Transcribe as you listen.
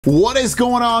What is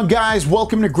going on, guys?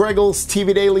 Welcome to Greggles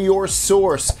TV Daily, your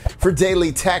source for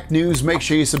daily tech news. Make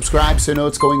sure you subscribe so you know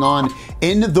what's going on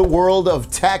in the world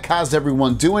of tech. How's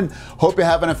everyone doing? Hope you're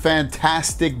having a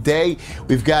fantastic day.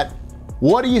 We've got,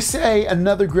 what do you say,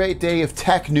 another great day of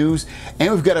tech news,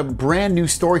 and we've got a brand new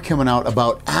story coming out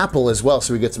about Apple as well.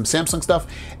 So we get some Samsung stuff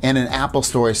and an Apple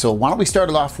story. So why don't we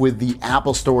start it off with the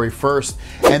Apple story first?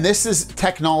 And this is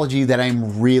technology that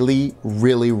I'm really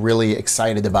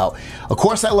excited about. Of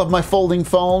course, I love my folding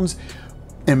phones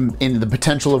and the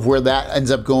potential of where that ends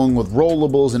up going with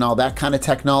rollables and all that kind of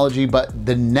technology. But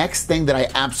the next thing that I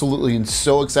absolutely am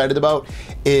so excited about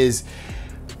is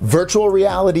virtual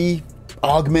reality,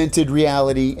 augmented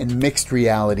reality, and mixed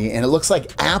reality. And it looks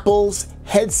like Apple's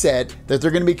headset that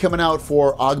they're going to be coming out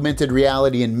for augmented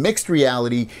reality and mixed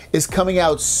reality is coming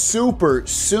out super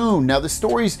soon. Now, the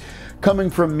story's coming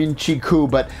from Minchi Ku,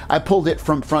 but I pulled it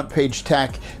from Front Page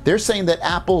Tech. They're saying that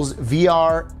Apple's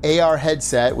VR AR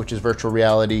headset, which is virtual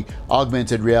reality,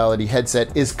 augmented reality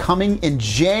headset, is coming in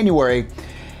January,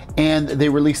 and they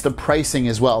released the pricing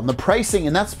as well. And the pricing,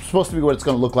 and that's supposed to be what it's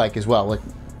going to look like as well. Like,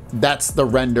 that's the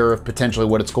render of potentially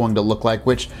what it's going to look like,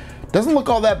 which doesn't look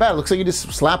all that bad. It looks like you just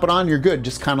slap it on, you're good,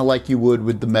 just kind of like you would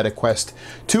with the Meta Quest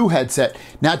 2 headset.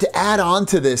 Now, to add on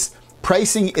to this,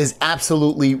 pricing is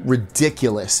absolutely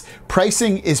ridiculous.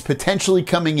 Pricing is potentially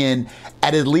coming in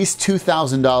at least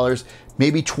 $2,000,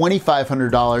 maybe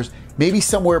 $2,500, maybe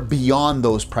somewhere beyond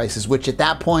those prices, which at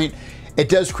that point, it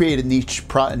does create a niche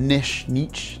product.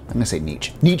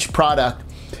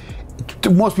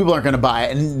 Most people aren't going to buy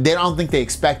it, and they don't think they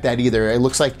expect that either. It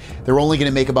looks like they're only going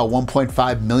to make about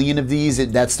 1.5 million of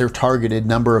these. That's their targeted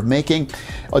number of making,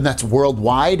 and that's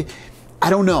worldwide.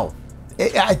 I don't know.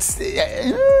 I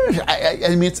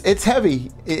mean, it's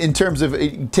heavy in terms of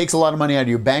it takes a lot of money out of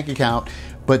your bank account,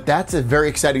 but that's a very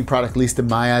exciting product, at least in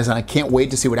my eyes, and I can't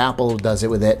wait to see what Apple does it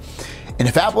with it. And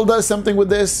if Apple does something with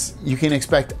this, you can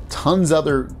expect tons of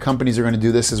other companies are going to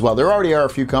do this as well. There already are a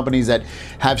few companies that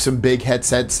have some big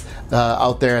headsets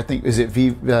out there. I think, is it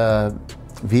Vive,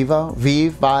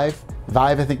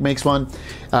 I think makes one.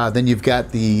 Then you've got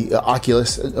the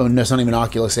Oculus. Oh, no, it's not even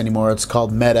Oculus anymore. It's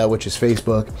called Meta, which is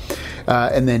Facebook.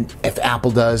 And then if Apple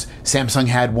does, Samsung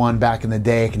had one back in the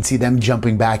day. I can see them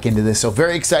jumping back into this. So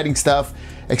very exciting stuff.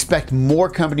 Expect more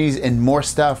companies and more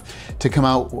stuff to come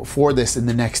out for this in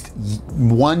the next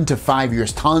 1 to 5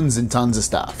 years. Tons and tons of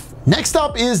stuff. Next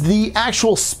up is the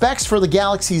actual specs for the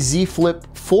Galaxy Z Flip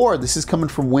 4. This is coming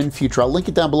from WinFuture. I'll link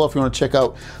it down below if you want to check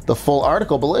out the full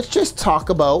article, but let's just talk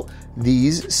about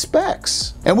these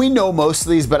specs. And we know most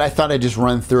of these, but I thought I'd just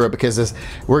run through it because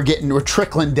we're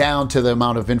trickling down to the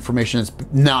amount of information that's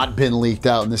not been leaked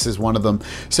out, and this is one of them.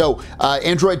 So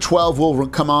Android 12 will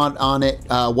come on it.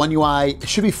 One UI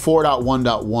should be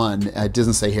 4.1.1. It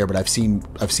doesn't say here, but I've seen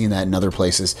that in other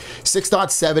places.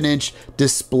 6.7-inch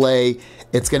display.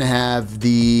 It's going to have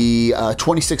the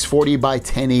 2640 by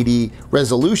 1080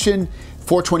 resolution,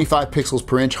 425 pixels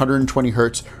per inch, 120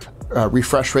 hertz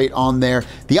refresh rate on there.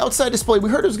 The outside display, we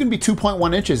heard it was going to be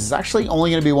 2.1 inches. It's actually only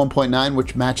going to be 1.9,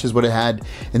 which matches what it had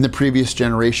in the previous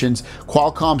generations.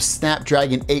 Qualcomm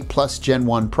Snapdragon 8 Plus Gen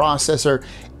 1 processor,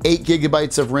 8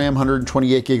 gigabytes of RAM,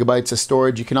 128 gigabytes of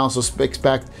storage. You can also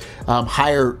expect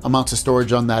higher amounts of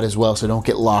storage on that as well, so don't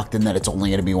get locked in that it's only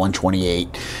going to be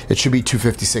 128. It should be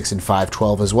 256 and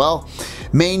 512 as well.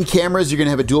 Main cameras, you're going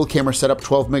to have a dual camera setup,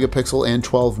 12 megapixel and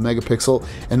 12 megapixel,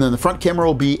 and then the front camera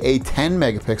will be a 10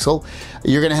 megapixel.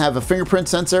 You're going to have a fingerprint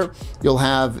sensor. You'll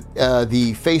have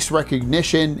the face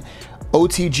recognition,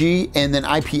 OTG, and then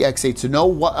IPX8. So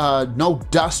no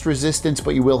dust resistance,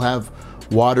 but you will have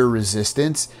water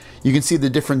resistance. You can see the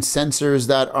different sensors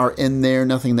that are in there.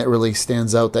 Nothing that really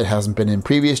stands out that hasn't been in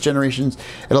previous generations.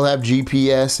 It'll have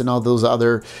GPS and all those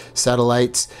other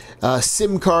satellites.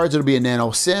 SIM cards, it'll be a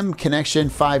nano SIM connection,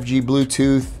 5G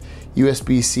Bluetooth,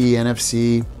 USB-C,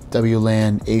 NFC,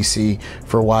 WLAN, AC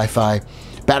for Wi-Fi.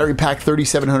 Battery pack,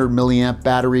 3700 milliamp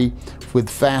battery with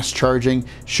fast charging.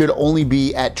 Should only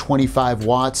be at 25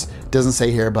 watts. Doesn't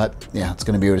say here, but yeah, it's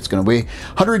going to be what it's going to be.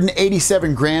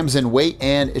 187 grams in weight,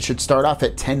 and it should start off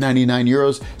at 1099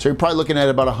 euros. So you're probably looking at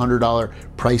about a $100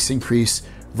 price increase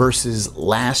versus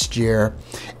last year.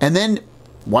 And then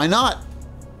why not?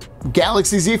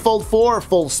 Galaxy Z Fold 4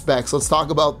 full specs. Let's talk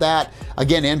about that.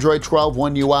 Again, Android 12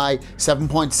 One UI,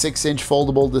 7.6-inch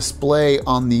foldable display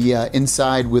on the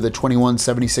inside with a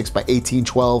 2176 by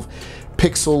 1812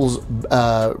 pixels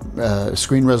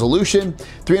screen resolution,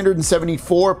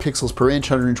 374 pixels per inch,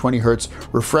 120 hertz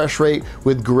refresh rate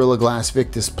with Gorilla Glass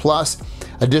Victus Plus.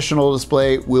 Additional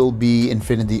display will be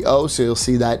Infinity O, so you'll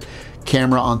see that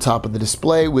camera on top of the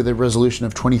display with a resolution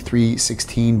of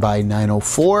 2316 by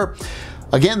 904.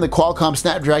 Again, the Qualcomm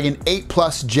Snapdragon 8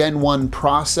 Plus Gen 1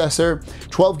 processor,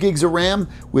 12 gigs of RAM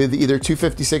with either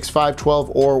 256,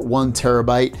 512, or 1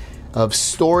 terabyte of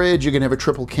storage. You're gonna have a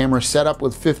triple camera setup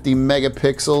with 50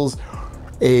 megapixels,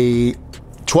 a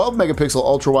 12 megapixel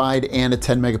ultra wide, and a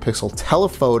 10 megapixel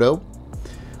telephoto.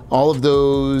 All of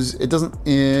those, it doesn't,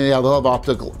 yeah, they'll have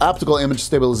optical image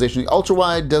stabilization. The ultra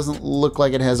wide doesn't look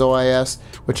like it has OIS,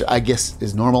 which I guess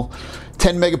is normal.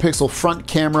 10 megapixel front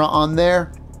camera on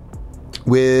there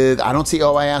with, I don't see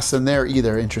OIS in there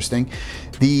either, interesting.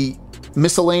 The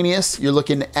miscellaneous, you're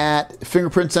looking at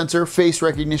fingerprint sensor, face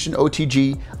recognition,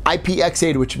 OTG,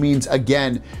 IPX8, which means,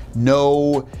 again,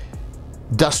 no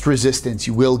dust resistance.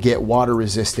 You will get water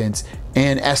resistance,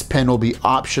 and S Pen will be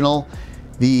optional.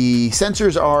 The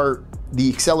sensors are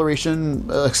the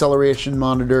acceleration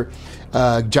monitor,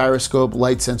 gyroscope,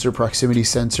 light sensor, proximity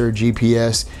sensor,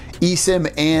 GPS,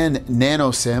 eSIM, and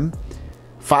nano SIM.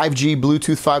 5G,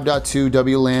 Bluetooth 5.2,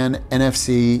 WLAN,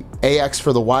 NFC, AX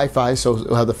for the Wi-Fi, so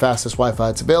it'll have the fastest Wi-Fi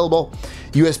that's available.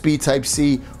 USB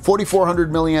Type-C,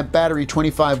 4400 milliamp battery,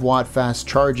 25 watt fast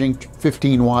charging,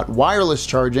 15 watt wireless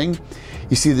charging.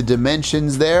 You see the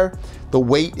dimensions there. The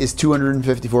weight is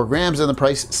 254 grams and the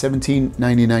price 17.99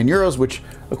 euros, which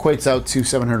equates out to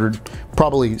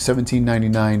probably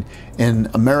 17.99 in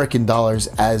American dollars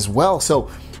as well.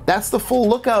 So that's the full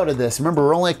lookout of this. Remember,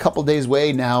 we're only a couple days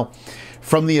away now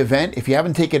from the event. If you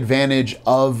haven't taken advantage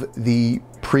of the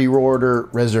pre-order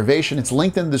reservation, it's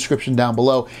linked in the description down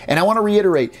below. And I want to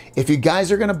reiterate, if you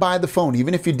guys are going to buy the phone,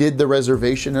 even if you did the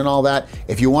reservation and all that,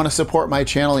 if you want to support my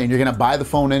channel and you're going to buy the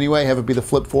phone anyway, have it be the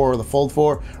Flip 4 or the Fold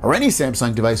 4 or any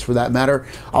Samsung device for that matter,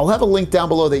 I'll have a link down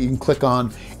below that you can click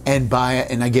on and buy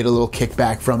it, and I get a little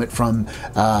kickback from it from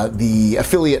the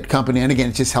affiliate company. And again,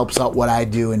 it just helps out what I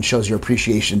do and shows your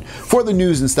appreciation for the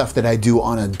news and stuff that I do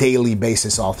on a daily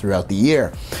basis all throughout the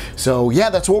year. So yeah,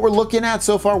 that's what we're looking at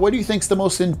so far. What do you think's the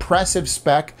most impressive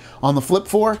spec on the Flip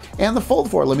 4 and the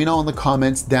Fold 4? Let me know in the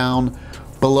comments down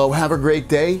below. Have a great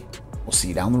day. We'll see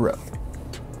you down the road.